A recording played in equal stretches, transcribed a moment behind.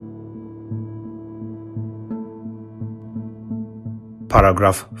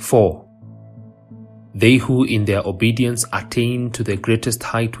Paragraph 4. They who in their obedience attain to the greatest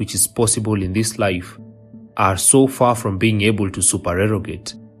height which is possible in this life are so far from being able to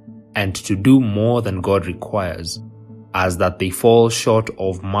supererogate and to do more than God requires, as that they fall short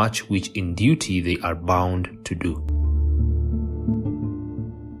of much which in duty they are bound to do.